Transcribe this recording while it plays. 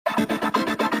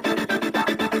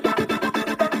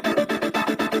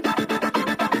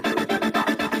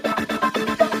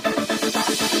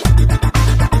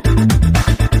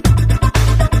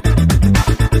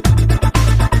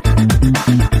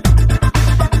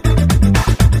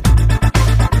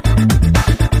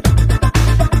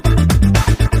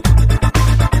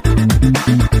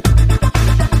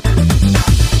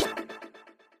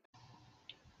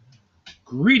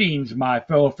my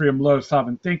fellow freedom lovers,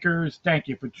 sovereign thinkers. Thank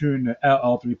you for tuning to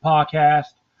LL3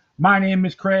 Podcast. My name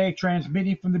is Craig,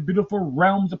 transmitting from the beautiful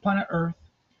realms of planet Earth.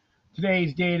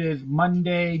 Today's date is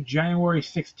Monday, January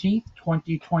 16th,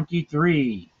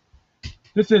 2023.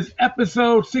 This is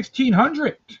episode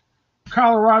 1600.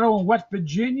 Colorado and West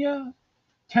Virginia,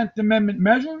 10th Amendment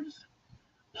measures,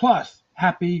 plus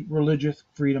Happy Religious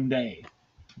Freedom Day.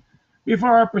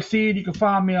 Before I proceed, you can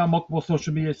find me on multiple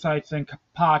social media sites and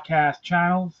podcast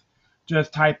channels.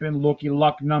 Just type in Loki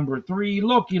Luck number 3,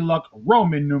 Loki Luck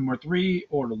Roman number 3,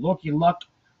 or the Loki Luck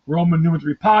Roman number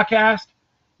 3 podcast,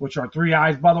 which are 3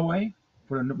 eyes, by the way,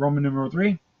 for the Roman number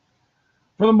 3.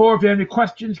 Furthermore, if you have any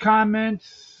questions,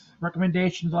 comments,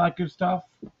 recommendations, all that good stuff,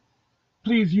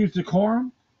 please use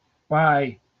decorum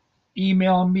by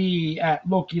emailing me at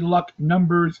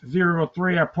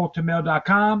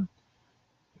LokiLuckNumbers03@protonmail.com.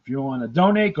 If you want to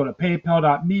donate, go to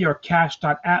paypal.me or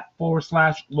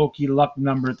cash.app/Loki Luck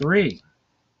number 3.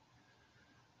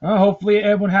 Hopefully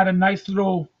everyone had a nice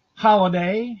little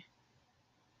holiday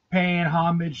paying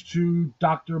homage to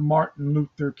Dr. Martin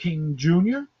Luther King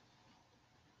Jr.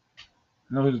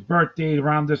 I know his birthday is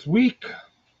around this week.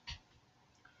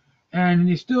 And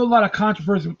there's still a lot of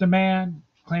controversy with the man.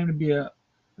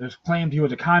 There's claimed he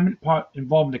was involved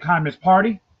in the Communist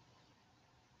Party.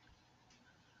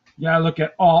 You gotta look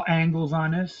at all angles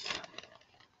on this.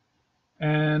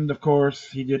 And of course,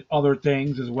 he did other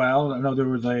things as well. I know there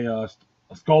was a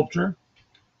sculpture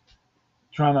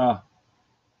trying to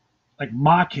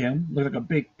mock him, look like a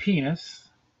big penis.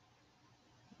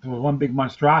 It was one big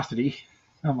monstrosity.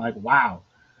 I'm like, wow.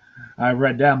 I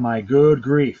read that, my good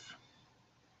grief.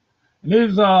 It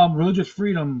is Religious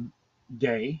Freedom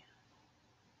Day.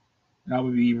 And I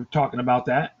will be talking about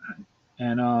that.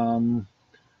 And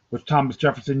which Thomas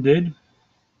Jefferson did.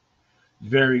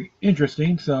 Very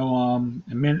interesting. So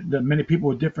many people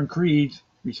with different creeds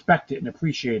respect it and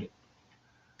appreciate it.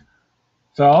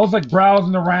 So I was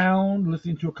browsing around,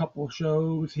 listening to a couple of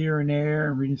shows here and there,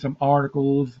 and reading some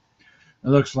articles. It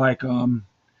looks like now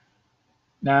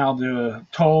the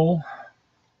toll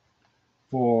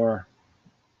for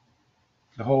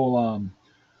the whole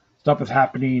stuff that's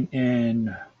happening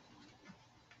in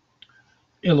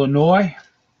Illinois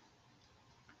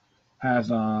has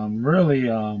really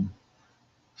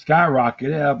skyrocketed.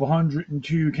 They have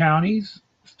 102 counties.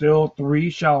 Still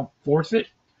 3 shall force it,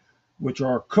 which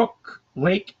are Cook,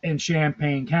 Lake, and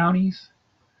Champaign counties.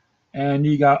 And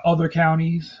you got other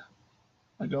counties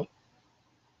that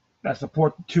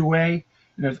support the 2A.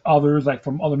 And there's others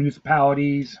from other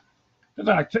municipalities. There's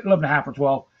 11.5 or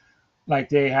 12.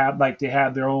 They have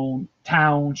their own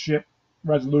township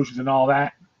resolutions and all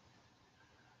that.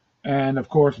 And of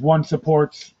course, one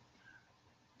supports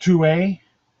 2A,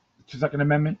 the Second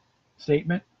Amendment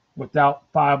statement, without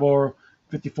 5 or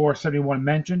 5471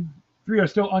 mention. 3 are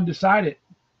still undecided.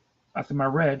 That's what I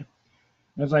read.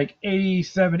 There's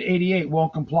 87, 88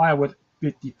 won't comply with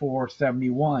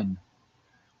 5471,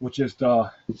 which is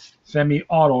the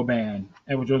semi-auto ban,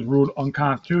 and which was ruled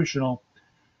unconstitutional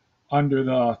under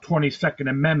the 22nd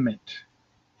Amendment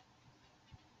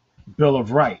Bill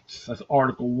of Rights. That's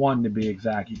Article 1 to be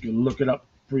exact. You can look it up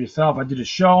for yourself. I did a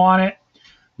show on it.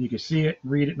 You can see it,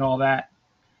 read it, and all that.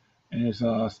 And it's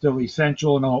still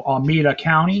essential. Alameda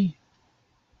County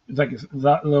is a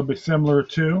little bit similar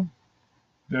too.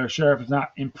 Their sheriff is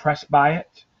not impressed by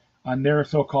it on their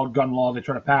so-called gun law they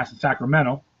try to pass in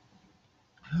Sacramento.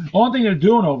 The only thing they're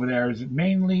doing over there is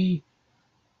mainly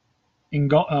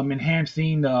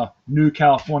enhancing the New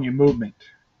California movement.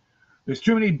 There's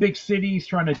too many big cities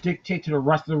trying to dictate to the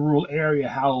rest of the rural area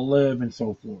how to live and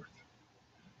so forth.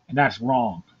 And that's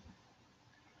wrong.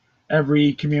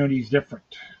 Every community is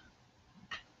different.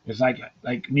 It's like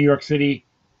New York City,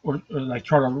 or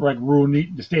try to rule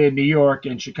the state of New York,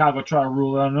 and Chicago try to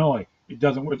rule Illinois. It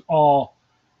doesn't. It's all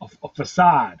a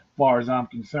facade, as far as I'm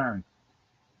concerned.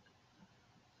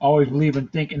 Always believe in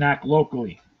think and act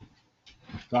locally.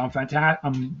 So I'm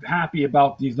happy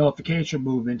about these nullification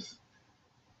movements,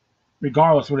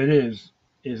 regardless what it is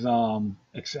has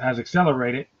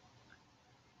accelerated,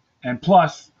 and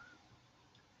plus.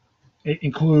 It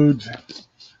includes a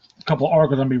couple of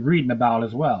articles I'll be reading about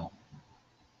as well,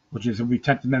 which is will be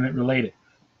 10th Amendment related.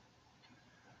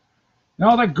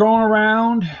 Now, going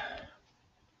around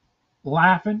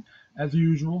laughing as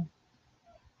usual,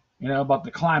 about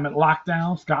the climate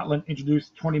lockdown. Scotland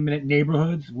introduced 20-minute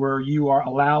neighborhoods where you are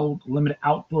allowed limited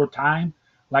outdoor time,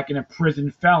 like an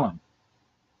imprisoned felon.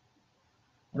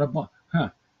 What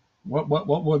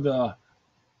would the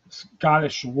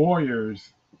Scottish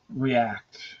warriors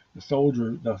react? The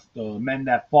soldiers, the men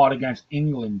that fought against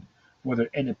England for their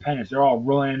independence, they're all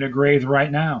rolling in their graves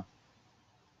right now.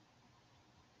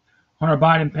 Hunter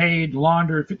Biden paid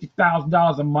laundered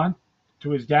 $50,000 a month to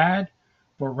his dad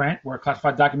for rent where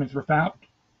classified documents were found.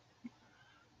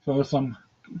 So there's some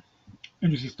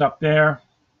interesting stuff there.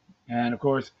 And of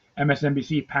course,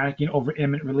 MSNBC panicking over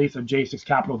imminent release of J6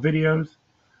 Capitol videos.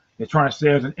 They're trying to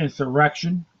say it was an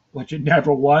insurrection, which it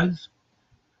never was.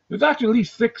 There's actually at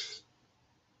least 6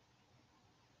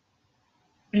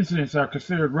 incidents that are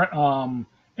considered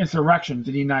insurrections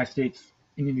in the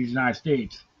United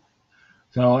States.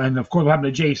 So, and of course, what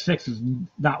happened to J6 is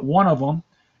not one of them.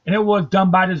 And it was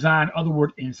done by design, other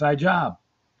word, inside job.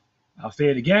 I'll say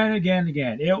it again and again and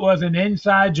again. It was an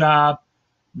inside job.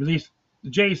 Released the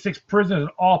J6 prisoners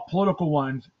and all political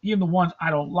ones, even the ones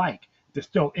I don't like, they're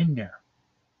still in there.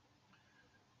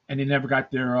 And they never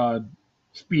got their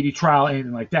speedy trial,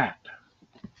 anything like that.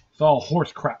 It's all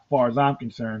horse crap as far as I'm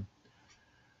concerned.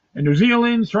 In New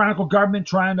Zealand's tyrannical government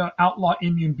trying to outlaw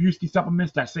immune boosting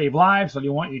supplements that save lives, so they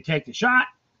want you to take the shot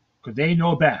because they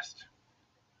know best.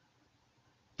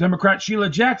 Democrat Sheila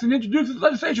Jackson introduces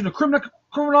legislation to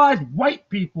criminalize white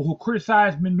people who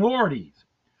criticize minorities.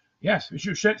 Yes, we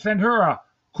should send her a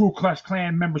Ku Klux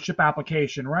Klan membership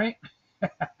application, right?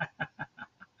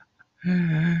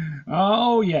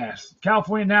 Oh, yes.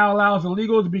 California now allows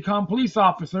illegals to become police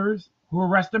officers who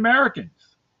arrest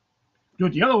Americans. Do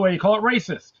it the other way, you call it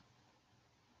racist.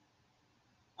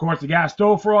 Of course, the gas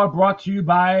stove fraud brought to you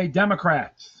by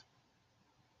Democrats.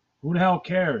 Who the hell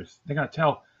cares? They're going to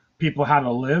tell people how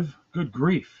to live? Good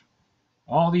grief.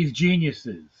 All these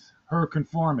geniuses, her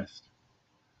conformists.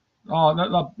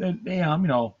 Oh, they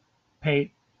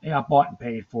paid. They got bought and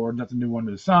paid for. Nothing new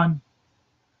under the sun.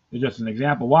 They're just an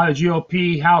example. Why the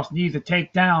GOP House needs to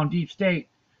take down deep state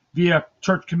via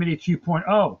Church Committee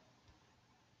 2.0.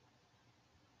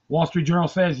 Wall Street Journal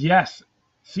says, yes,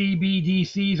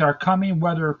 CBDCs are coming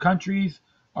whether countries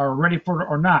are ready for it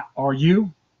or not. Are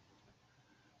you?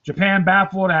 Japan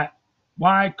baffled at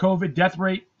why COVID death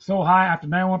rate so high after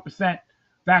 91%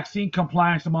 vaccine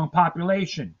compliance among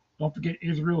population. Don't forget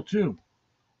Israel, too.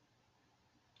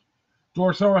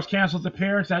 George Soros cancels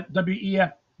appearance at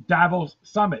WEF Davos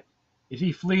Summit. Is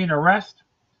he fleeing arrest?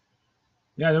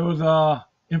 Yeah, there was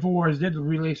InfoWars did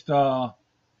release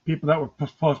people that were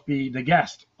supposed to be the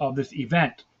guests of this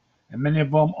event. And many of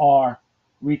them are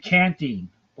recanting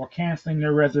or canceling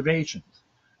their reservations.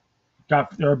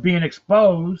 They're being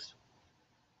exposed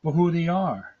for who they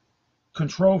are.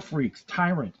 Control freaks,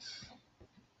 tyrants,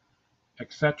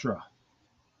 etc.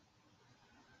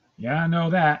 Yeah, I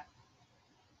know that.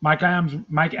 Mike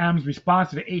Adams' response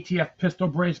to the ATF pistol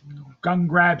brace gun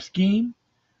grab scheme.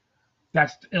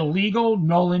 That's illegal,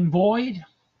 null and void,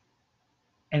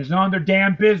 and it's none of their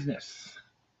damn business.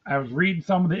 I was reading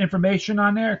some of the information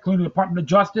on there, including the Department of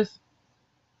Justice.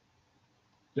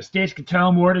 The states can tell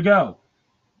them where to go.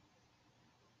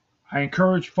 I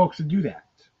encourage folks to do that.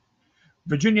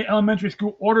 Virginia Elementary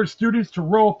School orders students to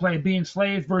role play being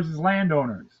slaves versus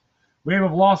landowners. Wave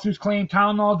of lawsuits claim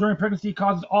Tylenol during pregnancy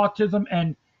causes autism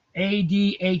and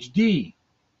ADHD.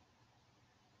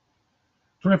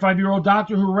 25-year-old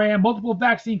doctor who ran multiple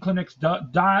vaccine clinics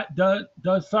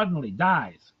suddenly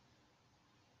dies.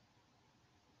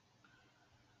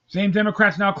 Same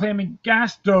Democrats now claiming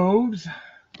gas stoves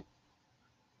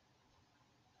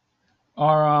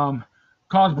are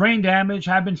cause brain damage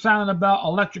have been silent about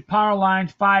electric power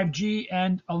lines, 5G,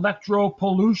 and electro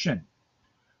pollution.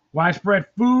 Widespread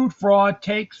food fraud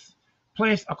takes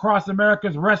place across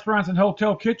America's restaurants and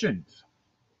hotel kitchens.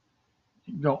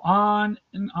 You can go on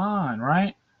and on,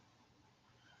 right?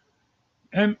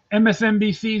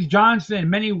 MSNBC's Johnson,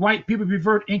 many white people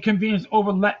prefer inconvenience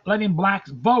over letting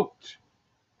blacks vote.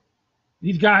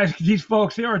 These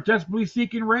folks here are desperately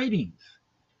seeking ratings.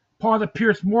 Part of the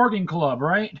Pierce Morgan Club,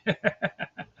 right?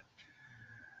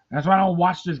 That's why I don't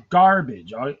watch this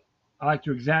garbage. I like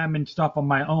to examine stuff on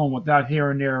my own without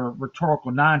hearing their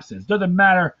rhetorical nonsense. Doesn't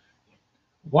matter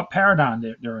what paradigm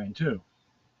they're in, too.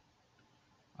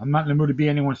 I'm not in the mood to be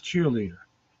anyone's cheerleader.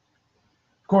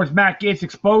 Of course, Matt Gaetz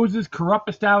exposes corrupt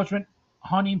establishment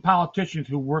hunting politicians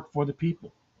who work for the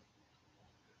people.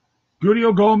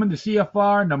 Guido Goldman, the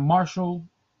CFR, and the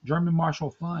German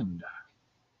Marshall Fund.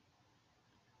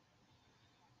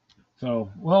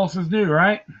 So, what else is new,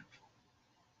 right?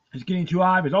 It's getting too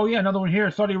obvious. Oh, yeah, another one here.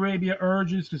 Saudi Arabia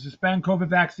urges to suspend COVID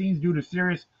vaccines due to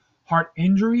serious heart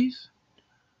injuries.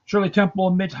 Shirley Temple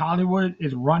admits Hollywood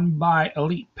is run by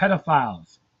elite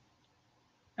pedophiles.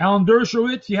 Alan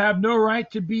Dershowitz, you have no right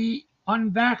to be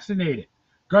unvaccinated.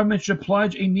 Government should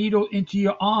plunge a needle into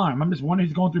your arm. I'm just wondering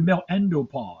who's going through male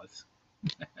endopause.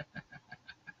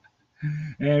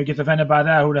 And he gets offended by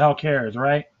that. Who the hell cares,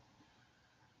 right?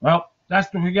 Well, that's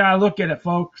the way we got to look at it,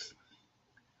 folks.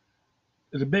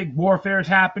 There's a big warfare is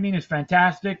happening. It's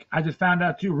fantastic. I just found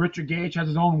out too. Richard Gage has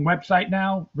his own website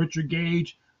now,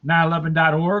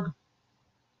 richardgage911.org,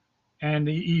 and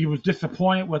he was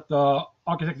disappointed with the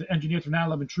architects and engineers from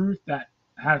 9/11 Truth that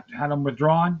had him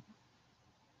withdrawn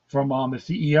from the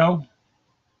CEO,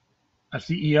 a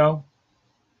CEO.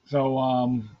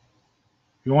 So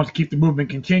he wants to keep the movement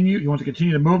continue. He wants to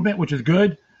continue the movement, which is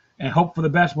good, and hope for the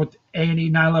best with A&E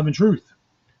 9/11 Truth,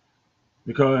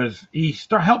 because he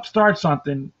helped start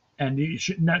something, and he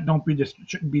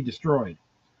shouldn't be destroyed.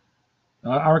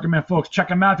 I recommend folks check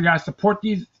him out. If you guys support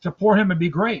him, it'd be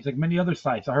great. It's like many other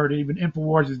sites. I heard even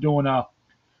Infowars is doing a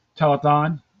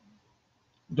telethon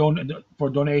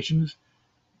for donations.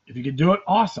 If you could do it,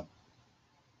 awesome.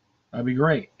 That'd be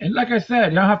great. And like I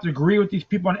said, you don't have to agree with these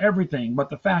people on everything, but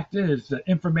the fact is the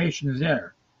information is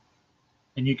there,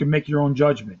 and you can make your own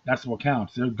judgment. That's what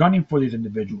counts. They're gunning for these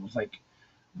individuals, like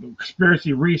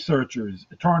conspiracy researchers,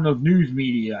 alternative news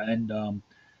media,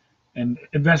 and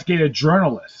investigative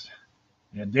journalists.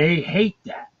 And they hate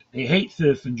that. They hate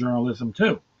citizen journalism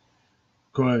too,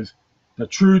 because the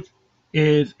truth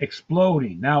is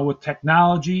exploding now with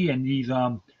technology and these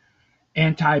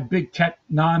anti-big tech,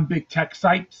 non-big tech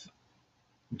sites,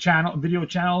 video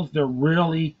channels. They're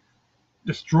really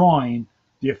destroying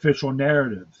the official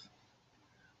narratives.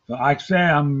 So I say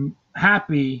I'm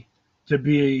happy to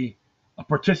be a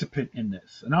participant in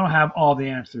this, and I don't have all the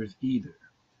answers either.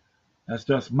 That's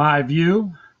just my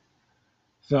view.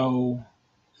 So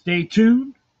stay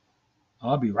tuned.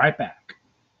 I'll be right back.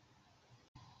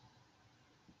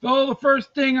 So the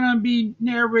first thing I'm going to be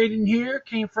narrating here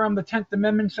came from the 10th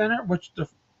Amendment Center, which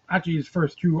actually his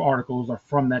first two articles are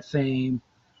from that same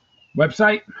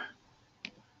website.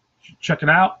 Check it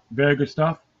out. Very good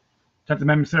stuff.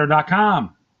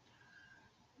 10thamendmentcenter.com.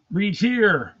 Reads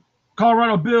here,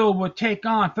 Colorado bill would take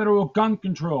on federal gun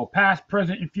control, past,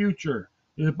 present, and future.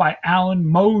 This is by Alan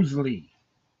Mosley.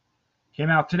 Came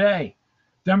out today.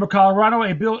 Denver, Colorado,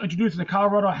 a bill introduced in the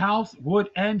Colorado House would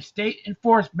end state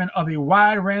enforcement of a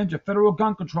wide range of federal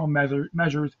gun control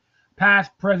measures,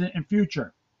 past, present, and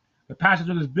future. The passage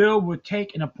of this bill would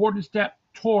take an important step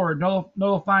toward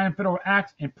nullifying federal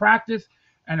acts in practice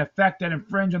and effect that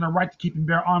infringe on the right to keep and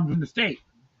bear arms in the state.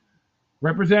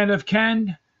 Representative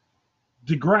Ken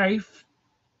DeGraff,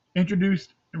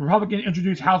 Republican,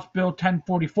 introduced House Bill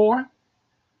 1044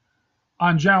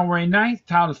 on January 9th,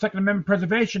 titled the Second Amendment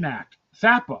Preservation Act,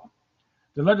 SAPA.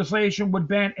 The legislation would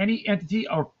ban any entity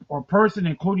or person,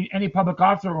 including any public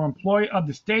officer or employee of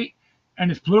the state and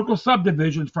its political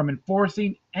subdivisions, from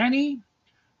enforcing any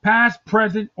past,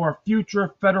 present, or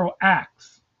future federal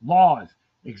acts, laws,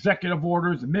 executive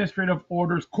orders, administrative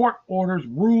orders, court orders,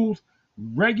 rules,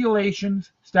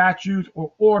 regulations, statutes,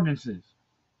 or ordinances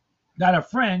that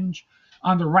infringe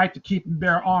on the right to keep and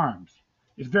bear arms.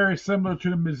 It's very similar to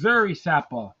the Missouri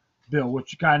SAPA bill,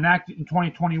 which got enacted in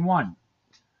 2021.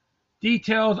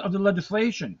 Details of the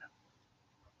legislation.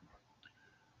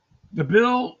 The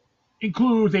bill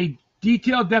includes a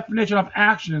detailed definition of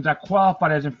actions that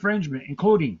qualify as infringement,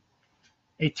 including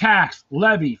a tax,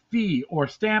 levy, fee, or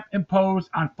stamp imposed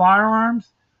on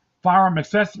firearms, firearm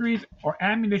accessories, or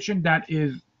ammunition that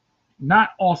is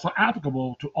not also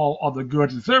applicable to all other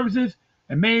goods and services,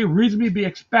 and may reasonably be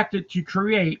expected to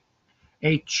create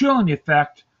a chilling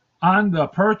effect on the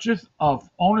purchase of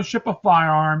ownership of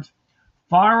firearms,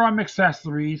 firearm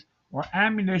accessories, or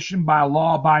ammunition by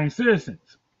law-abiding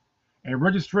citizens. A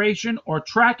registration or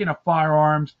tracking of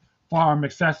firearms, firearm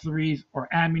accessories, or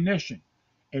ammunition.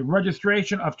 A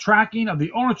registration of tracking of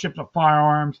the ownership of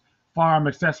firearms, firearm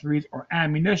accessories, or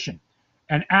ammunition.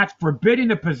 An act forbidding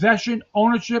the possession,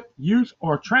 ownership, use,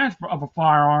 or transfer of a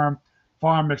firearm,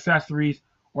 firearm accessories,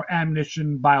 or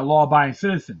ammunition by a law-abiding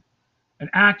citizen. An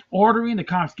act ordering the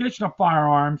confiscation of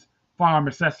firearms, firearm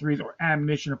accessories, or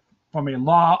ammunition from a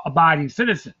law-abiding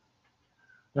citizen.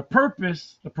 The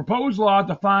proposed law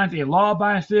defines a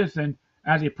law-abiding citizen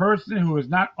as a person who is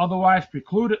not otherwise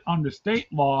precluded under state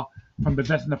law from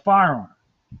possessing a firearm.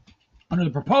 Under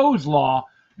the proposed law,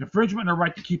 infringement of the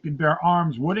right to keep and bear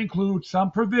arms would include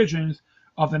some provisions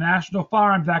of the National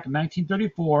Firearms Act of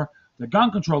 1934, the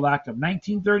Gun Control Act of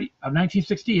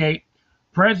 1968,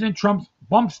 President Trump's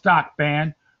bump stock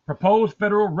ban, proposed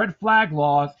federal red flag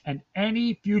laws, and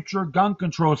any future gun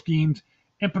control schemes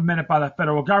implemented by the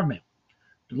federal government.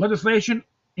 The legislation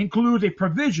includes a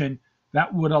provision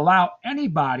that would allow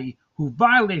anybody who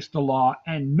violates the law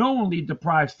and knowingly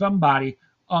deprives somebody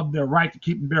of their right to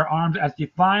keep and bear arms as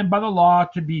defined by the law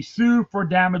to be sued for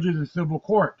damages in civil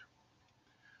court.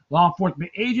 Law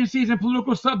enforcement agencies and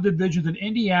political subdivisions in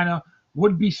Indiana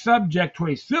would be subject to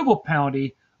a civil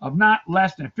penalty of not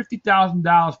less than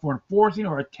 $50,000 for enforcing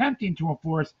or attempting to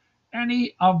enforce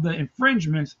any of the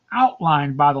infringements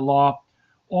outlined by the law,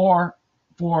 or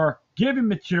for giving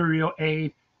material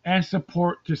aid and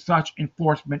support to such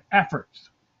enforcement efforts.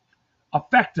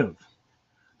 Effective.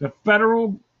 The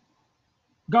federal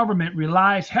government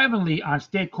relies heavily on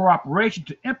state cooperation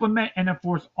to implement and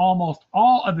enforce almost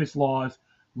all of its laws,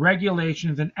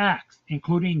 regulations, and acts,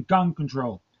 including gun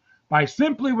control. By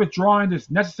simply withdrawing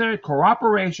this necessary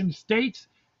cooperation, states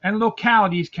and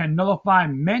localities can nullify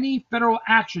many federal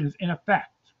actions in effect.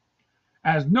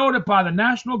 As noted by the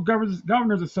National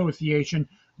Governors Association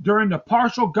during the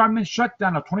partial government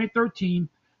shutdown of 2013,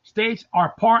 states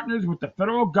are partners with the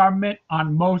federal government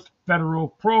on most federal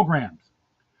programs.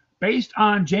 Based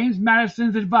on James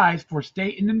Madison's advice for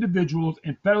state and individuals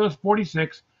in Federalist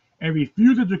 46, a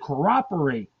refusal to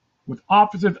cooperate with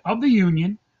officers of the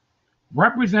Union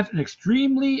represents an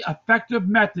extremely effective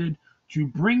method to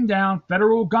bring down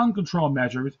federal gun control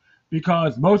measures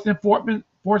because most enforcement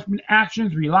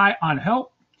actions rely on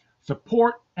help,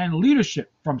 support, and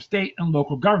leadership from state and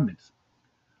local governments.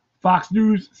 Fox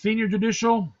News senior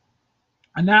judicial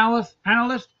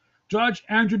analyst Judge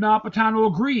Andrew Napolitano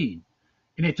agreed.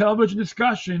 In a television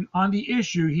discussion on the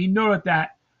issue, he noted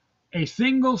that a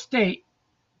single state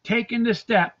taking this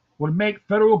step would make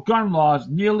federal gun laws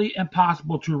nearly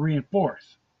impossible to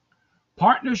reinforce.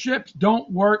 Partnerships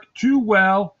don't work too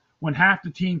well when half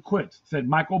the team quits, said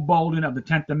Michael Bolden of the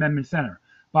 10th Amendment Center.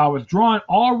 By withdrawing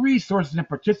all resources and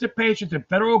participation in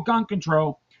federal gun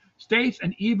control, states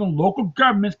and even local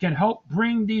governments can help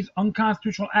bring these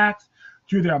unconstitutional acts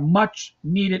to their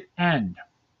much-needed end.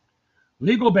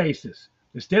 Legal basis.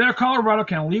 The state of Colorado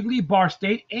can legally bar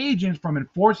state agents from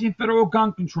enforcing federal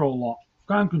gun control.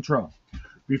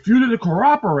 Refusal to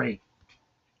cooperate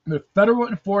with federal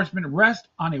enforcement rests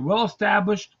on a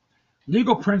well-established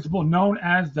legal principle known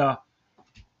as the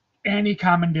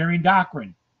anti-commandeering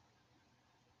doctrine.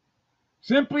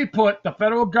 Simply put, the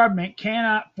federal government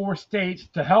cannot force states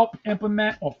to help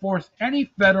implement or force any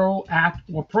federal act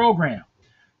or program.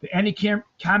 The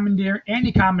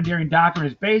anti-commandeering doctrine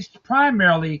is based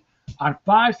primarily on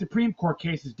 5 Supreme Court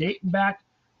cases dating back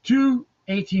to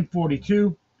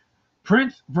 1842.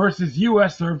 Prince versus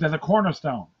U.S. serves as a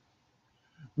cornerstone.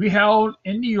 We held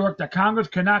in New York that Congress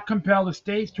cannot compel the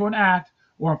states to enact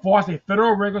or enforce a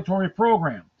federal regulatory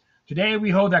program. Today,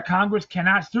 we hold that Congress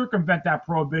cannot circumvent that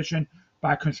prohibition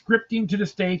by conscripting to the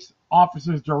states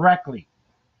officers directly.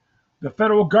 The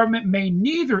federal government may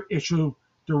neither issue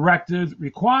directives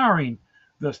requiring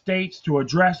the states to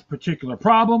address particular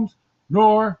problems,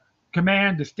 nor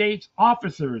command the state's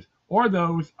officers or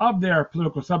those of their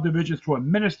political subdivisions to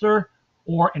administer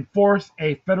or enforce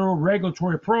a federal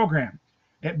regulatory program.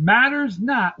 It matters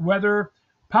not whether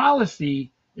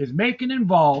policy is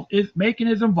involved,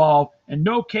 and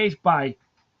no case by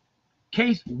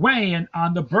case weighing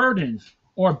on the burdens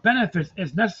or benefits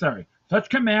is necessary. Such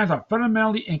commands are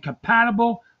fundamentally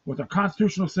incompatible with a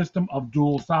constitutional system of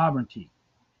dual sovereignty.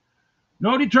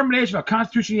 No determination of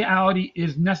constitutionality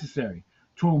is necessary.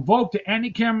 To invoke the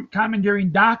anti-commandeering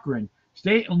doctrine,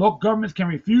 state and local governments can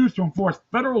refuse to enforce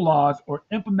federal laws or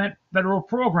implement federal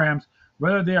programs,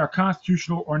 whether they are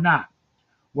constitutional or not.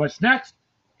 What's next?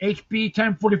 HB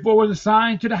 1044 was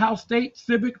assigned to the House State,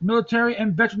 Civic, Military,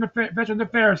 and Veterans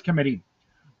Affairs Committee,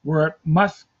 where it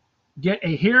must get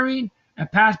a hearing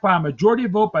and pass by a majority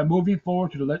vote by moving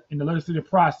forward in the legislative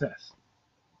process.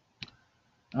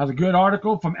 That was a good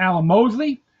article from Alan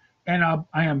Mosley, and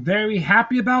I am very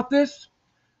happy about this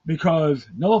because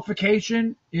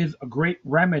nullification is a great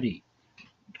remedy,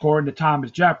 according to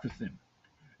Thomas Jefferson.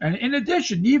 And in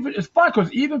addition, it's fun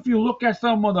because even if you look at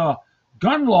some of the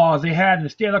gun laws they had in the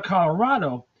state of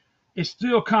Colorado, it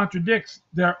still contradicts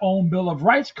their own Bill of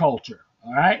Rights culture.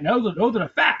 All right, and those are the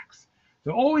facts. So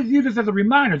always use this as a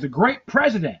reminder. It's a great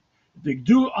precedent. If they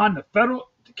do it on the federal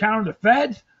to counter the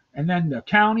feds, and then the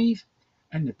counties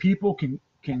and the people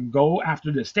can go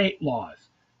after the state laws.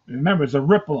 Remember, it's a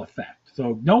ripple effect.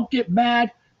 So don't get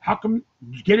mad. How come?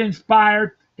 Get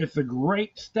inspired. It's a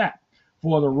great step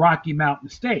for the Rocky Mountain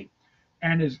State.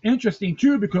 And it's interesting,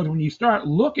 too, because when you start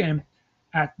looking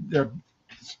at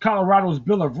Colorado's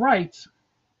Bill of Rights,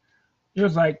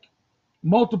 there's like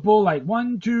multiple, like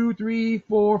 1, 2, 3,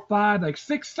 4, 5, like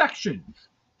 6 sections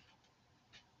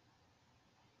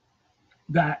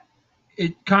that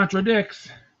it contradicts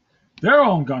their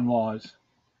own gun laws.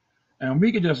 And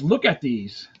we can just look at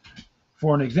these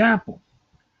for an example.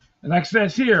 And like it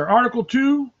says here, Article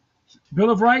 2, Bill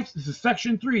of Rights, this is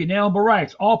Section 3, inalienable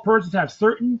rights. All persons have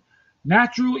certain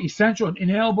natural, essential, and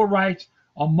inalienable rights,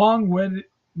 among which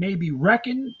may be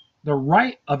reckoned the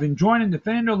right of enjoying and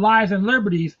defending their lives and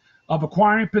liberties, of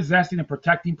acquiring, possessing, and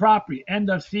protecting property, and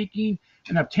of seeking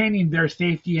and obtaining their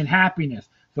safety and happiness.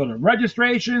 So the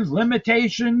registrations,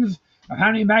 limitations of how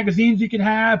many magazines you can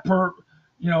have per,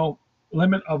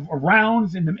 limit of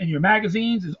rounds in your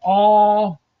magazines is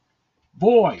all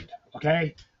void,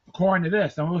 okay, according to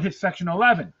this. And we'll hit section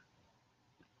 11.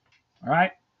 All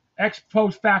right, ex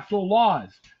post facto laws.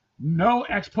 No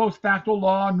ex post facto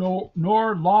law,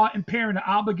 nor law impairing the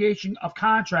obligation of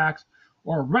contracts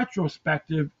or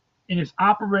retrospective in its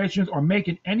operations or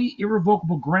making any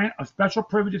irrevocable grant of special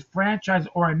privileges, franchises,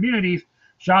 or immunities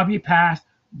shall be passed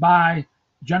by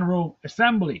General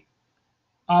Assembly.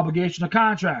 Obligation of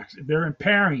contracts, if they're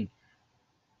impairing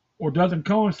or doesn't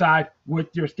coincide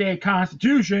with your state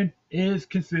constitution, is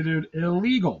considered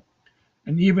illegal.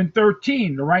 And even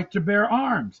 13, the right to bear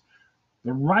arms.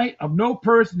 The right of no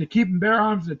person to keep and bear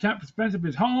arms at the expense of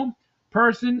his home,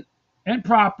 person, and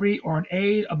property, or in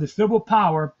aid of the civil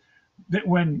power, that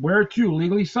when whereto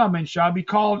legally summoned shall be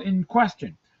called in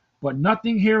question. But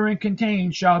nothing herein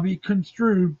contained shall be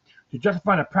construed to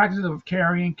justify the practice of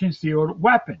carrying concealed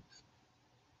weapons.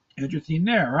 Interesting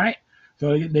there, right?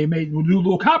 So they do a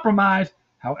little compromise.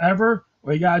 However,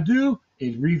 what you got to do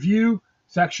is review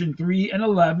Section 3 and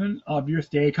 11 of your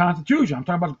state constitution. I'm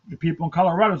talking about the people in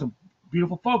Colorado, some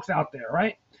beautiful folks out there,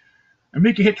 right? And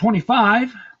we can hit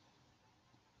 25.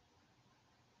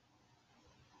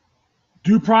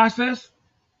 Due process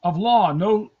of law.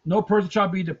 No person shall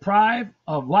be deprived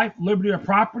of life, liberty, or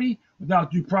property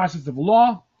without due process of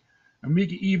law. And we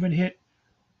can even hit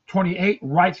 28,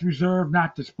 rights reserved,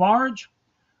 not disparaged.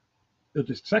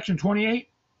 Section 28,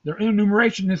 their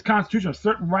enumeration in this Constitution of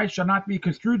certain rights shall not be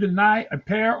construed to deny,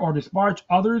 impair, or disparage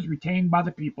others retained by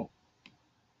the people.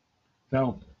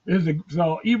 So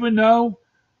even though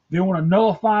they want to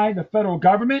nullify the federal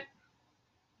government,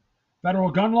 federal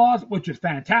gun laws, which is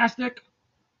fantastic,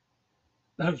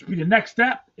 that should be the next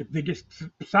step. If they get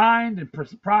signed and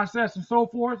processed and so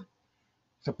forth,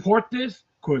 support this,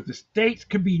 because the states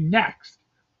could be next.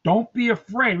 Don't be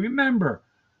afraid. Remember,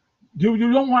 you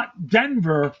don't want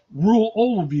Denver rule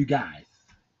all of you guys.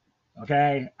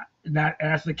 Okay?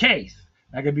 That's the case.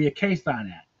 That could be a case on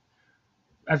that.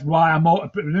 That's why an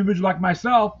individual like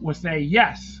myself will say,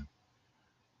 yes,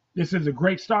 this is a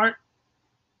great start,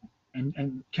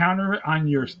 and counter it on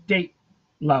your state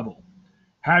level.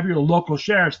 Have your local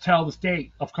sheriffs tell the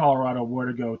state of Colorado where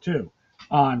to go to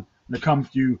when it comes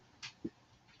to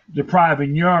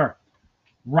depriving your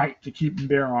right to keep and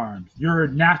bear arms, your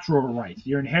natural rights,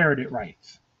 your inherited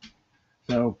rights.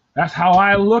 So that's how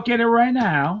I look at it right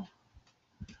now.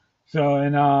 So,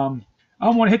 and I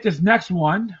want to hit this next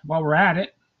one while we're at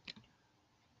it.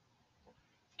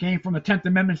 Came from the 10th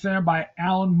Amendment Center by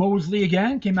Alan Mosley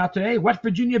again. Came out today. West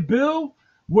Virginia bill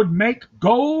would make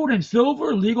gold and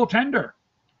silver legal tender.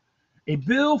 A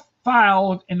bill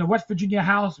filed in the West Virginia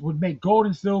House would make gold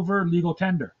and silver legal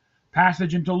tender.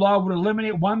 Passage into law would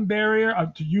eliminate one barrier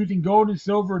to using gold and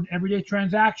silver in everyday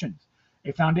transactions,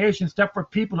 a foundation step for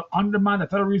people to undermine the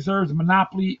Federal Reserve's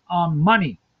monopoly on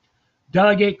money.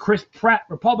 Delegate Chris Pratt,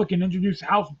 Republican, introduced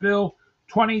House Bill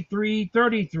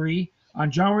 2333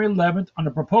 on January 11th. On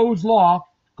the proposed law,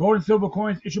 gold and silver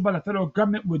coins issued by the federal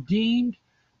government were deemed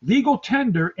legal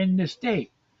tender in this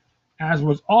state, as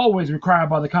was always required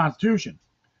by the Constitution.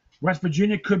 West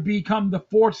Virginia could become the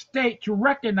fourth state to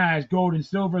recognize gold and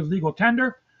silver as legal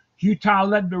tender. Utah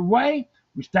led the way,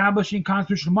 establishing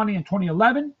constitutional money in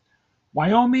 2011.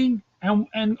 Wyoming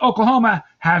and Oklahoma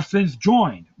have since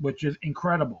joined, which is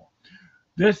incredible.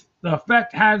 The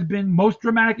effect has been most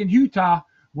dramatic in Utah,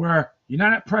 where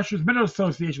United Precious Metals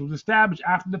Association was established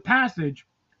after the passage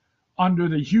under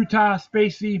the Utah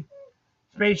Specie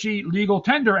Legal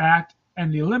Tender Act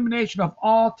and the elimination of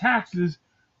all taxes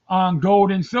on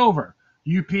gold and silver.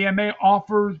 UPMA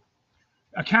offers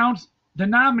accounts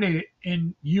denominated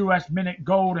in U.S. Mint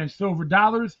gold and silver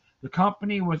dollars. The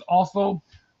company was also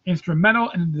instrumental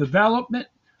in the development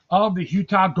of the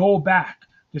Utah Gold Back,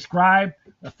 described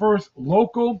the first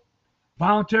local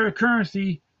voluntary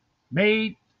currency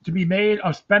made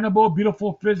of spendable,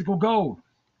 beautiful physical gold.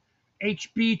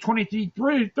 HB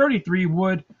 2333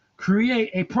 would create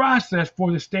a process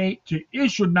for the state to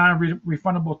issue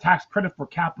non-refundable tax credit for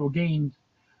capital gains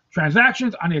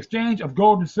transactions on the exchange of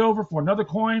gold and silver for another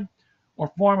coin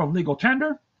or form of legal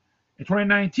tender. In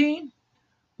 2019,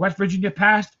 West Virginia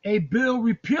passed a bill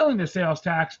repealing the sales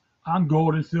tax on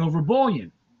gold and silver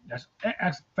bullion. That's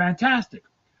fantastic.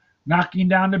 Knocking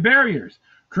down the barriers.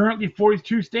 Currently,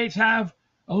 42 states have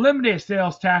eliminated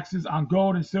sales taxes on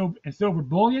gold and silver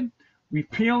bullion,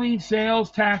 repealing sales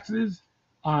taxes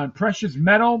on precious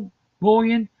metal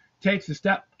bullion takes a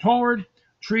step toward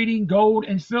treating gold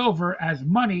and silver as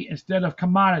money instead of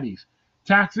commodities.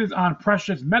 Taxes on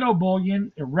precious metal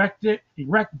bullion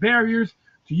erect barriers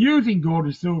to using gold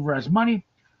and silver as money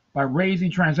by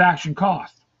raising transaction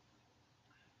costs.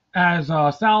 As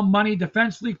Sound Money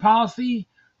Defense League policy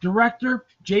director,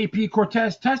 J.P.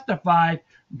 Cortez testified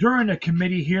during a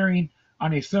committee hearing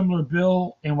on a similar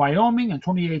bill in Wyoming in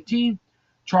 2018.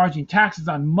 Charging taxes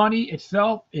on money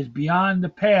itself is beyond the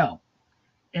pale.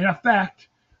 In effect,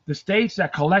 the states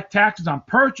that collect taxes on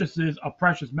purchases of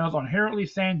precious metals are inherently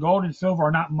saying gold and silver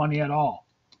are not money at all.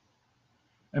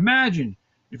 Imagine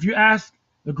if you ask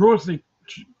the grocery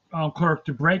clerk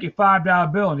to break a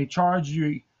 $5 bill and he charges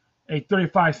you a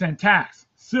 35-cent tax.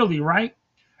 Silly, right?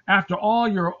 After all,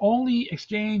 you're only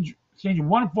exchanging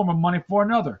one form of money for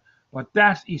another. But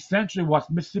that's essentially what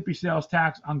Mississippi sales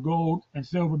tax on gold and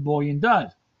silver bullion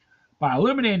does. By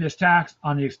eliminating this tax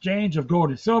on the exchange of gold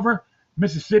and silver,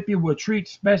 Mississippi would treat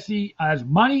specie as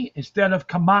money instead of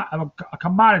a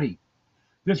commodity.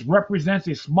 This represents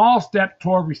a small step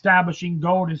toward reestablishing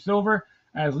gold and silver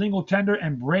as legal tender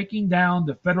and breaking down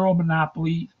the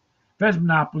Fed's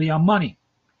monopoly on money.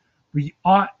 We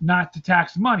ought not to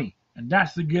tax money, and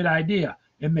that's a good idea.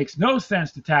 It makes no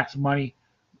sense to tax money.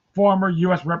 Former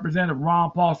U.S. Representative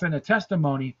Ron Paul sent a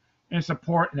testimony in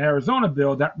support of an Arizona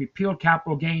bill that repealed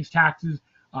capital gains taxes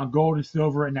on gold and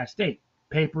silver in that state.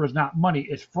 Paper is not money,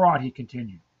 it's fraud, he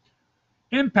continued.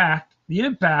 The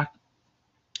impact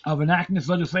of enacting this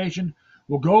legislation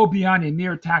will go beyond a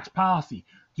mere tax policy.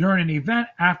 During an event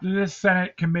after this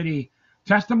Senate committee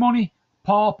testimony,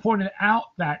 Paul pointed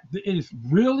out that it is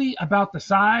really about the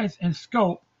size and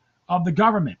scope of the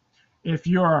government. If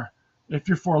you're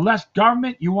for less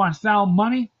government, you want sound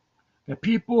money. The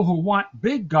people who want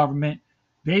big government,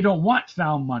 they don't want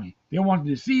sound money. They want to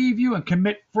deceive you and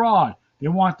commit fraud. They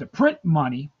want to print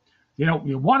money. They don't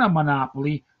want a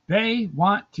monopoly. They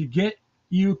want to get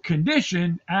you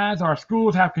conditioned, as our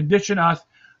schools have conditioned us,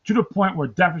 to the point where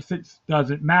deficits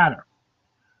doesn't matter.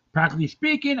 Practically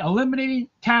speaking, eliminating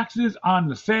taxes on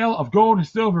the sale of gold and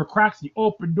silver cracks the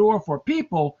open door for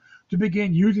people to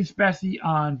begin using specie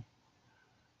on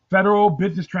federal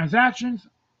business transactions.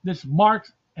 This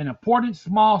marks an important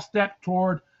small step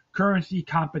toward currency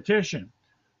competition.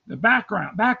 The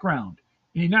background.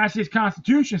 In the United States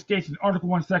Constitution states in Article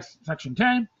 1, Section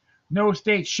 10, no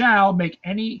state shall make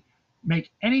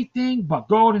anything but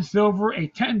gold and silver a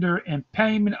tender in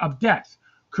payment of debts.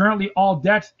 Currently, all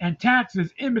debts and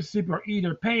taxes in Mississippi are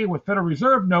either paid with Federal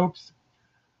Reserve notes,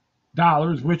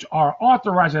 dollars, which are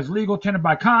authorized as legal tender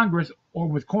by Congress, or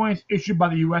with coins issued by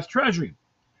the U.S. Treasury,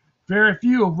 very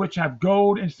few of which have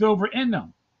gold and silver in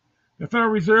them. The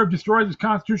Federal Reserve destroys its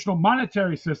constitutional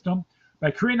monetary system by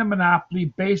creating a monopoly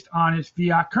based on its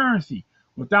fiat currency,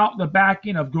 without the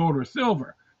backing of gold or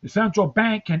silver. The central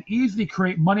bank can easily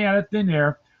create money out of thin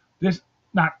air. This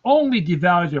not only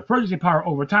devalues their purchasing power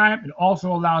over time, it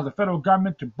also allows the federal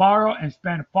government to borrow and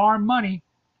spend far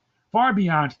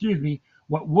beyond,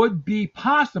 what would be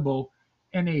possible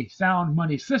in a sound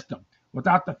money system.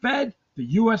 Without the Fed, the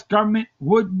U.S. government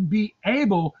wouldn't be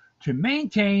able to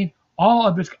maintain all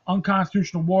of its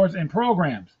unconstitutional wars and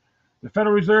programs. The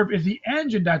Federal Reserve is the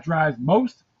engine that drives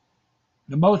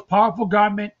the most powerful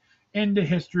government in the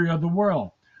history of the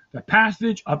world. The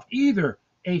passage of either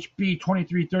HB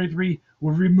 2333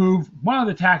 would remove one of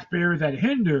the tax barriers that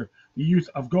hinder the use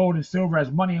of gold and silver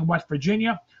as money in West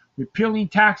Virginia. Repealing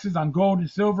taxes on gold and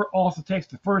silver also takes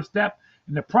the first step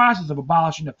in the process of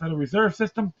abolishing the Federal Reserve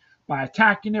System by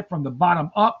attacking it from the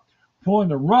bottom up, pulling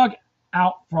the rug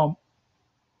out from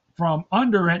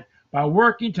under it by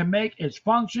working to make its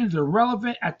functions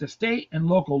irrelevant at the state and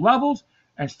local levels,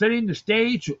 and setting the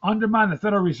stage to undermine the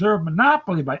Federal Reserve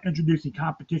monopoly by introducing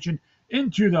competition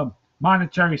into the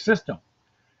monetary system.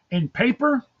 In a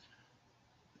paper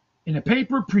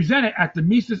presented at the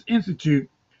Mises Institute,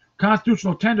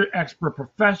 constitutional tender expert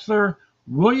Professor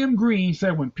William Green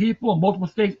said when people in multiple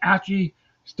states actually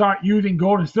start using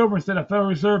gold and silver instead of Federal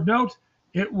Reserve notes,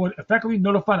 it would effectively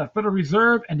notify the Federal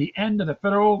Reserve and the end of the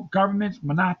federal government's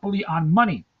monopoly on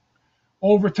money.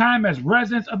 Over time, as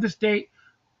residents of the state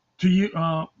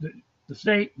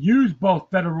use both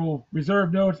Federal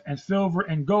Reserve notes and silver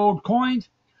and gold coins,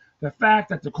 the fact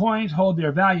that the coins hold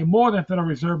their value more than Federal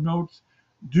Reserve notes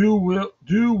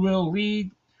will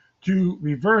lead to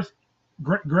reverse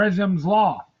Gresham's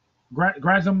law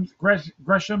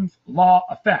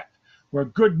effect, where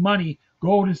good money,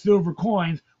 gold and silver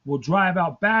coins, will drive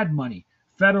out bad money,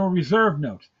 Federal Reserve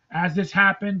notes. As this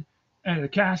happened, and a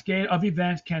cascade of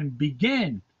events can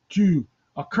begin to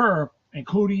occur,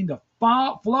 including the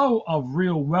flow of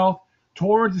real wealth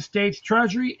towards the state's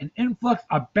treasury and influx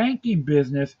of banking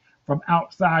business from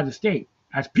outside the state.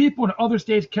 As people in other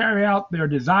states carry out their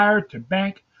desire to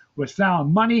bank with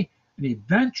sound money, an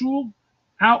eventual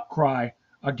outcry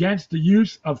against the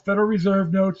use of Federal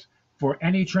Reserve notes for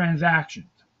any transactions.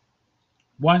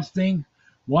 Once things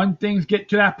get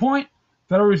to that point,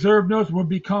 Federal Reserve notes will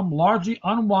become largely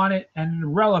unwanted and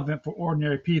irrelevant for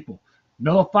ordinary people.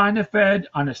 Notifying the Fed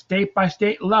on a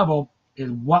state-by-state level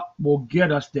is what will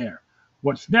get us there.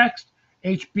 What's next?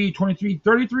 HB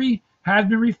 2333 has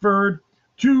been referred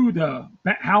to the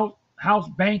House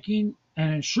Banking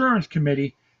and Insurance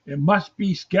Committee. It must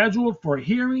be scheduled for a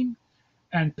hearing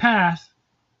and pass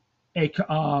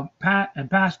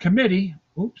committee.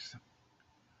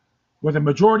 With a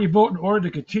majority vote in order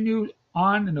to continue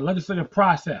on in the legislative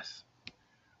process.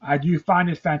 I do find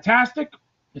this fantastic.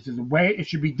 This is the way it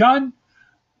should be done.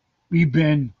 We've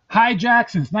been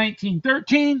hijacked since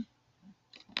 1913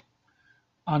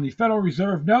 on the Federal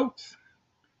Reserve notes.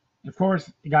 Of course,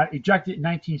 it got ejected in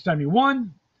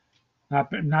 1971,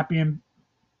 not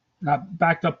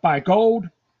backed up by gold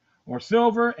or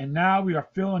silver, and now we are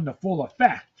feeling the full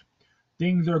effect.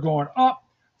 Things are going up.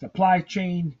 Supply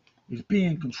chain is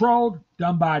being controlled,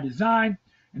 done by design.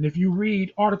 And if you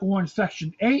read Article 1,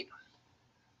 Section 8,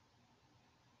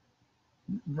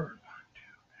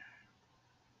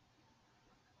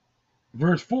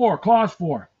 verse 4, Clause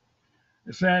 4,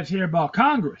 it says here about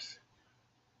Congress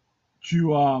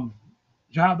to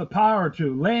have the power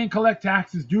to lay and collect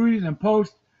taxes, duties,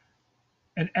 imposts,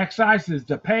 and excises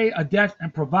to pay a debt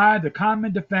and provide the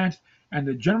common defense and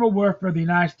the general welfare of the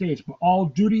United States. But all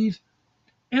duties,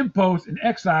 imposts, and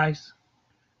excise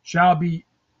shall be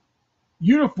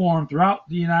uniform throughout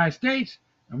the United States.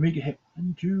 And we can hit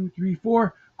 1, 2, 3,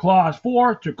 4. Clause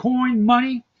 4, to coin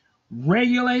money,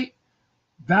 regulate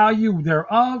value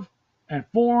thereof, and a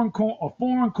foreign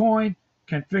coin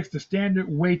can fix the standard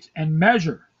weights and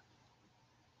measures.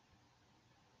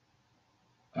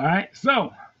 All right,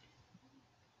 so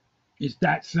it's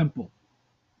that simple.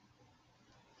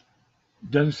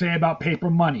 It doesn't say about paper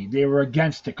money. They were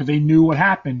against it because they knew what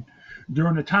happened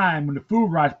during the time when the food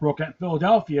riots broke out in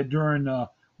Philadelphia during the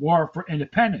War for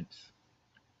Independence.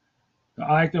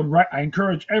 I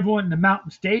encourage everyone in the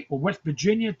Mountain State or West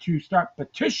Virginia to start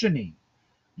petitioning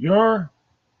your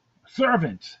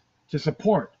servants to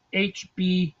support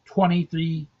HB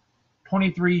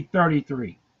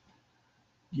 2333.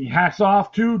 Hats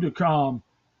off to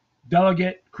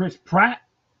Delegate Chris Pratt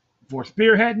for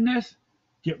spearheading this.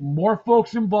 Get more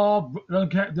folks involved.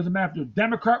 Doesn't matter if you're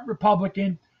Democrat,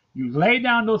 Republican. You lay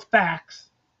down those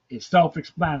facts. It's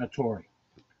self-explanatory.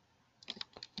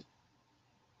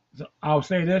 So I'll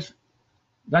say this: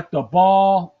 keep the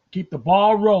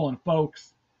ball rolling,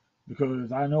 folks,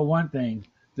 because I know one thing: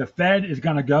 the Fed is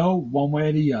going to go one way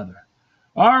or the other.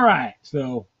 All right,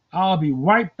 so I'll be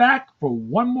right back for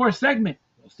one more segment.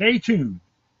 So stay tuned.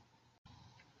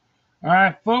 All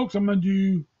right, folks, I'm going to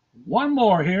do one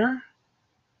more here.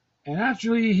 And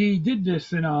actually, he did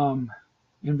this in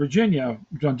Virginia,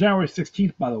 on January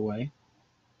 16th, by the way,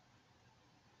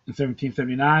 in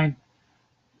 1779.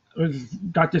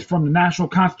 Got this from the National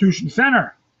Constitution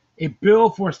Center, a bill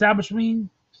for establishing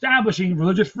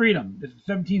religious freedom. This is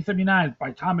 1779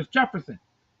 by Thomas Jefferson.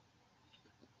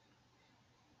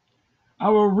 I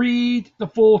will read the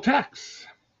full text.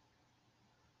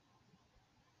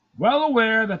 Well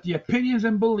aware that the opinions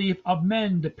and belief of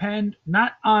men depend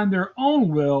not on their own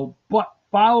will, but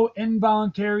follow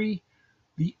involuntarily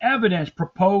the evidence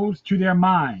proposed to their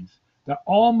minds, that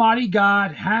Almighty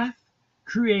God hath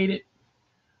created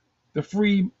the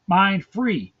free mind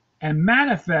free, and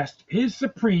manifest his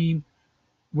supreme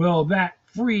will that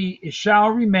free it shall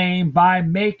remain by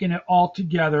making it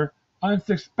altogether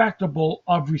unsuspectable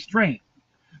of restraint,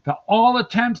 that all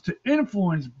attempts to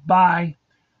influence by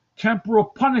temporal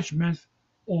punishments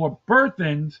or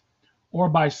burthens or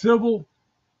by civil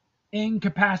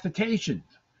incapacitations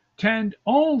tend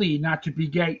only not to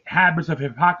beget habits of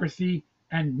hypocrisy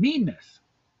and meanness,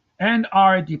 and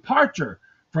are a departure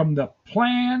from the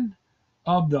plan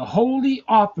of the holy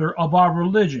author of our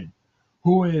religion,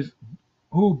 who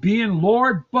being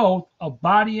Lord both of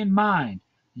body and mind,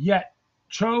 yet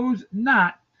chose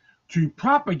not to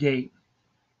propagate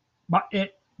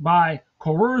it by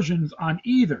coercions on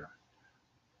either,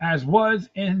 as was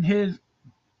in his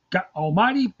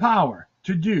almighty power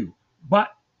to do, but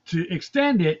to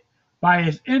extend it by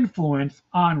his influence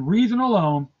on reason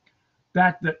alone,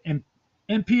 that the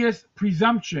impious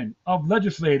presumption of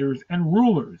legislators and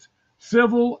rulers,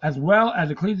 civil as well as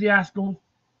ecclesiastical,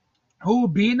 who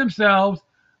being themselves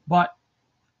but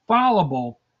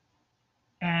fallible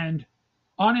and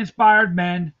uninspired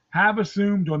men, have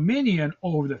assumed dominion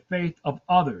over the faith of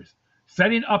others,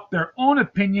 setting up their own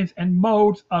opinions and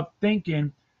modes of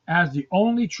thinking as the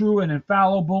only true and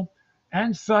infallible,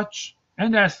 and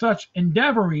as such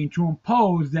endeavoring to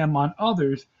impose them on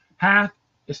others, hath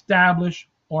established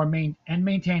and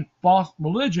maintained false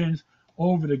religions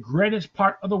over the greatest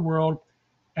part of the world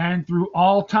and through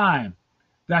all time,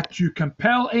 that to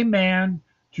compel a man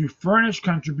to furnish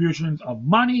contributions of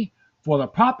money for the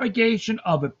propagation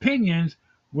of opinions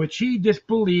which he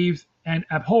disbelieves and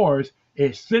abhors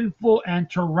is sinful and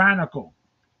tyrannical,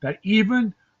 that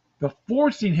even the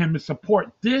forcing him to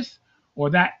support this or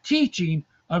that teaching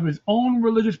of his own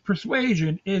religious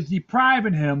persuasion is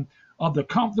depriving him of the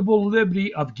comfortable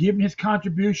liberty of giving his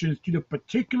contributions to the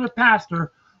particular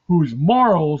pastor whose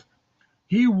morals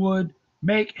he would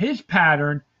make his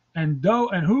pattern, and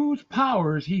whose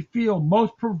powers he feel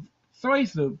most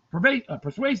persuasive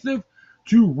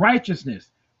to righteousness,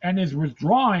 and is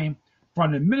withdrawing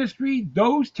from the ministry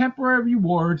those temporary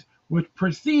rewards which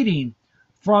proceeding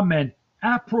from an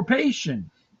approbation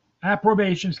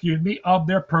of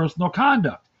their personal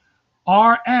conduct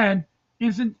are an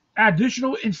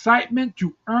additional incitement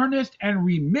to earnest and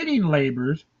remitting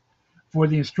labors for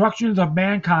the instructions of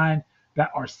mankind, that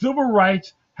our civil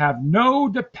rights have no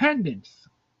dependence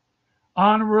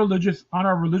on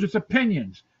our religious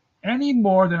opinions any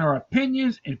more than our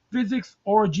opinions in physics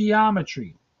or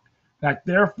geometry, that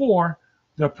therefore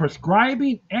the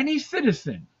prescribing any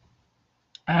citizen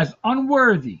as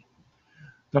unworthy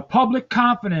the public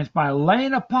confidence by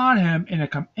laying upon him in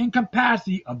an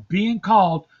incapacity of being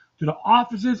called to the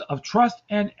offices of trust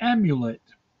and emolument,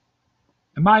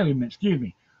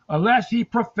 unless he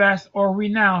profess or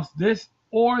renounce this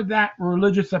or that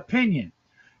religious opinion,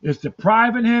 is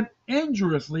depriving him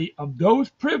injuriously of those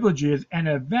privileges and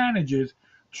advantages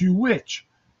to which,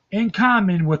 in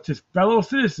common with his fellow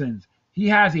citizens, he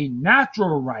has a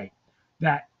natural right,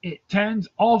 that it tends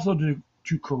also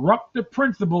to corrupt the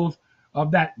principles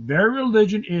of that very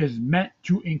religion it is meant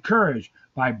to encourage,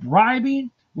 by bribing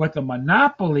with the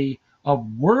monopoly of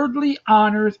worldly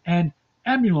honors and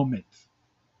emoluments.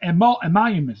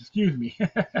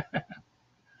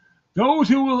 Those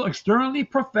who will externally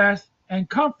profess and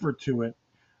comfort to it,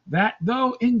 that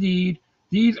though indeed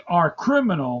these are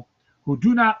criminal who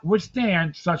do not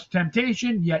withstand such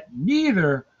temptation, yet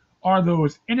neither are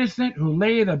those innocent who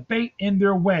lay the bait in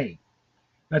their way,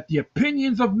 that the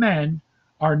opinions of men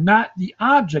are not the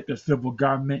object of civil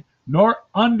government, nor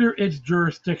under its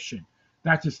jurisdiction,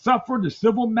 that to suffer the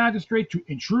civil magistrate to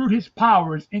intrude his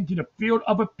powers into the field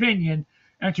of opinion,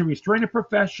 and to restrain a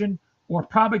profession or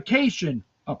provocation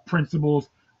of principles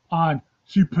on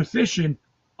supposition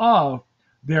of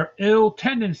their ill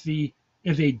tendency,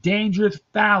 is a dangerous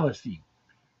fallacy,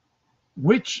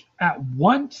 which at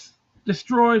once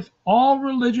destroys all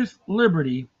religious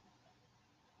liberty,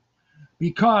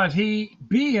 because he,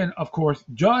 being, of course,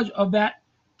 judge of that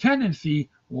tendency,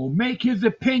 will make his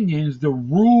opinions the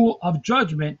rule of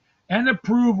judgment, and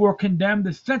approve or condemn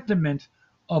the sentiments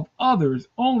of others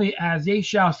only as they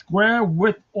shall square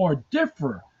with or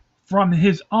differ from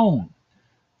his own.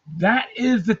 That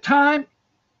is the time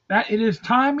that it is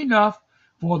time enough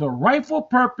for the rightful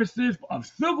purposes of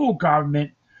civil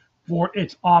government for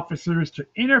its officers to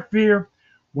interfere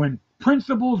when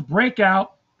principles break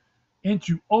out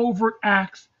into overt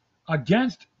acts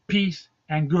against peace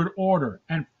and good order.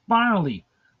 And finally,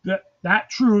 that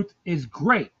truth is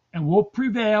great and will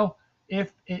prevail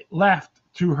if it left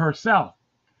to herself,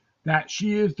 that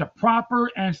she is the proper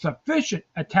and sufficient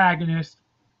antagonist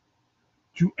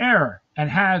to error, and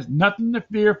has nothing to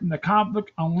fear from the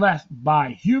conflict unless by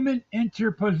human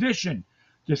interposition,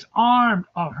 disarmed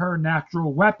of her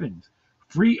natural weapons,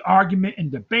 free argument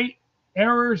and debate,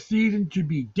 error seasoned to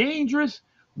be dangerous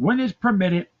when is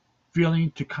permitted, feeling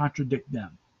to contradict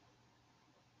them.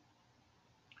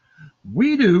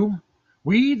 We,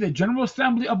 the General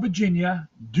Assembly of Virginia,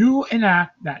 do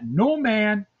enact that no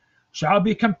man shall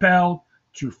be compelled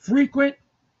to frequent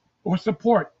or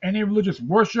support any religious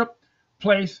worship,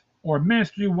 place, or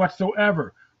ministry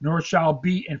whatsoever, nor shall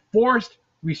be enforced,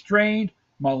 restrained,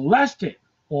 molested,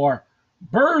 or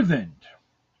burthened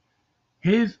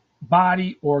his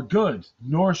body or goods,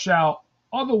 nor shall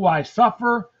otherwise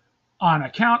suffer on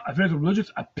account of his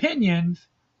religious opinions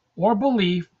or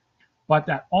belief, but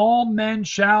that all men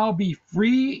shall be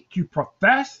free to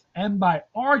profess and by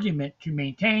argument to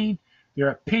maintain their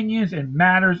opinions in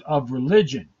matters of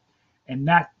religion, and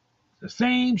that the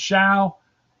same shall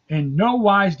in no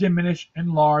wise diminish,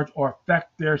 enlarge, or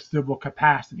affect their civil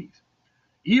capacities.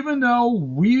 Even though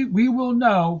we will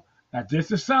know that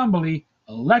this assembly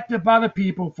elected by the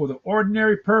people for the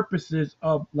ordinary purposes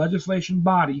of legislation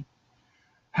body,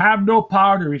 have no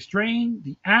power to restrain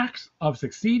the acts of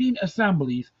succeeding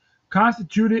assemblies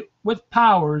constituted with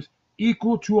powers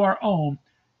equal to our own,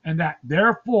 and that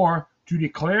therefore to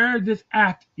declare this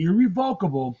act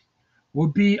irrevocable will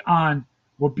be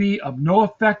of no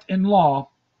effect in law,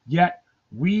 yet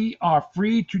we are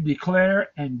free to declare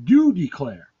and do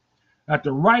declare that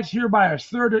the rights hereby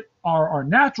asserted are our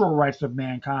natural rights of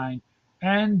mankind,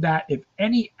 and that if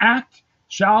any act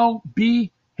shall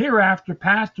be hereafter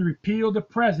passed to repeal the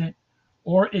present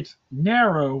or to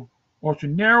narrow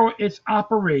its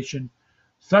operation,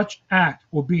 such act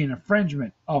will be an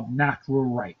infringement of natural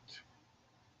right.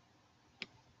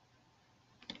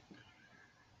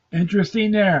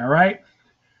 Interesting there, right?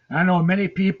 I know many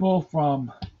people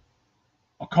from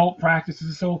occult practices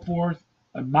and so forth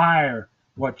admire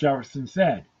what Jefferson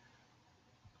said.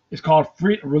 It's called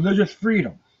religious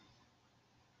freedom.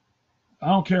 I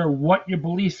don't care what your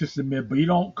belief system is, but you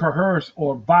don't coerce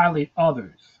or violate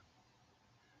others.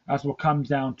 That's what comes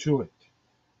down to it.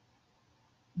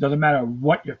 Doesn't matter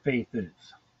what your faith is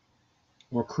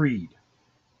or creed.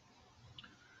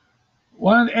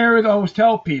 One of the areas I always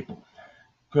tell people,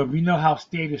 because we know how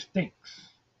status thinks.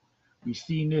 We've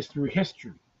seen this through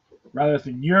history, whether it's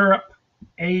in Europe,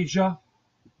 Asia,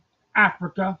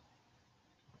 Africa,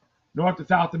 North and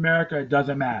South America, it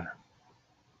doesn't matter.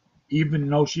 Even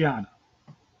in Oceania.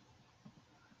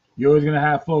 You're always going to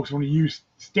have folks want to use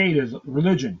status,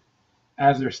 religion,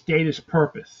 as their status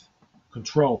purpose,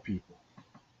 control people.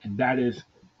 And that is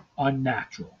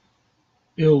unnatural,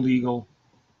 illegal,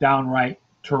 downright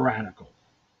tyrannical.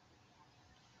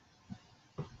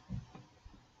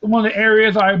 One of the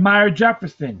areas I admire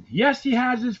Jefferson. Yes, he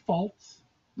has his faults,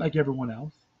 like everyone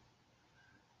else.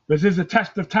 This is a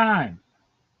test of time,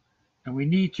 and we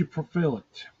need to fulfill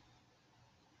it.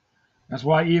 That's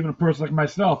why even a person like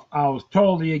myself, I was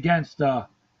totally against the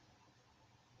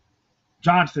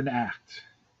Johnson Act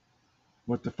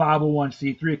with the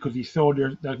 501c3 because he sold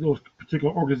those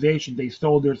particular organizations, they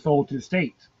sold their soul to the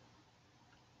state.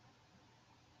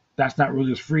 That's not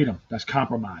religious freedom. That's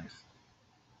compromise.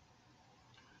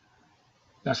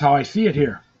 That's how I see it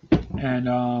here.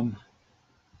 And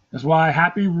that's why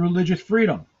happy religious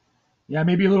freedom. Yeah,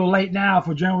 maybe a little late now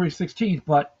for January 16th,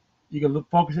 but you can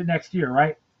focus it next year,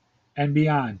 right? And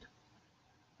beyond.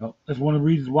 So that's one of the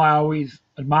reasons why I always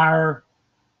admire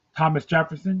Thomas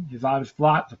Jefferson, his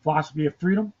the philosophy of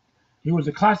freedom. He was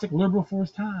a classic liberal for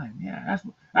his time. Yeah,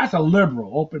 that's a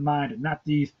liberal, open-minded, not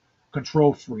these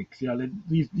control freaks. You know,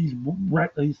 these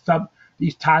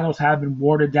titles have been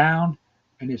watered down,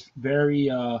 and it's very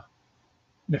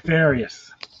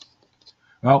nefarious.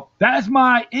 Well, that's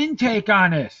my intake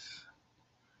on this.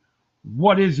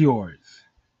 What is yours?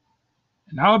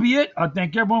 And that'll be it. I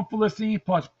thank everyone for listening.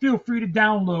 Plus, feel free to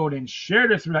download and share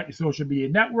this throughout your social media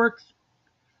networks.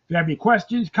 If you have any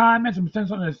questions, comments, and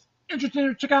something that's interesting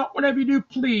to check out, whatever you do,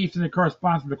 please send a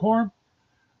correspondence to the Decorum.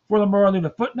 Furthermore, I'll leave the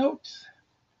footnotes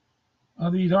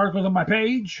of these articles on my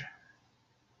page.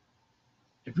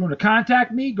 If you want to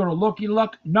contact me, go to Loki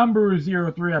Luck number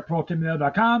 03 at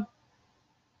protonmail.com.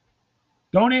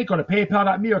 Donate, go to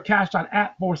paypal.me or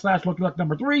cash.app/Loki Luck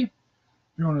number 3. If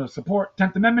you want to support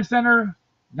 10th Amendment Center,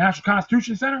 National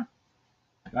Constitution Center,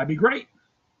 that'd be great.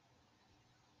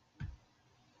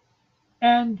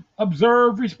 And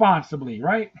observe responsibly,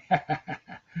 right?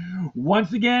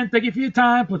 Once again, thank you for your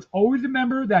time. Let's always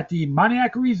remember that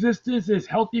demoniac resistance is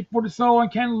healthy for the soul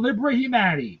and can liberate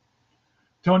humanity.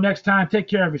 Till next time, take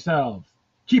care of yourselves.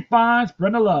 Keep on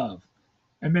spreading the love.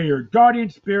 And may your guardian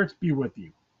spirits be with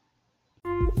you.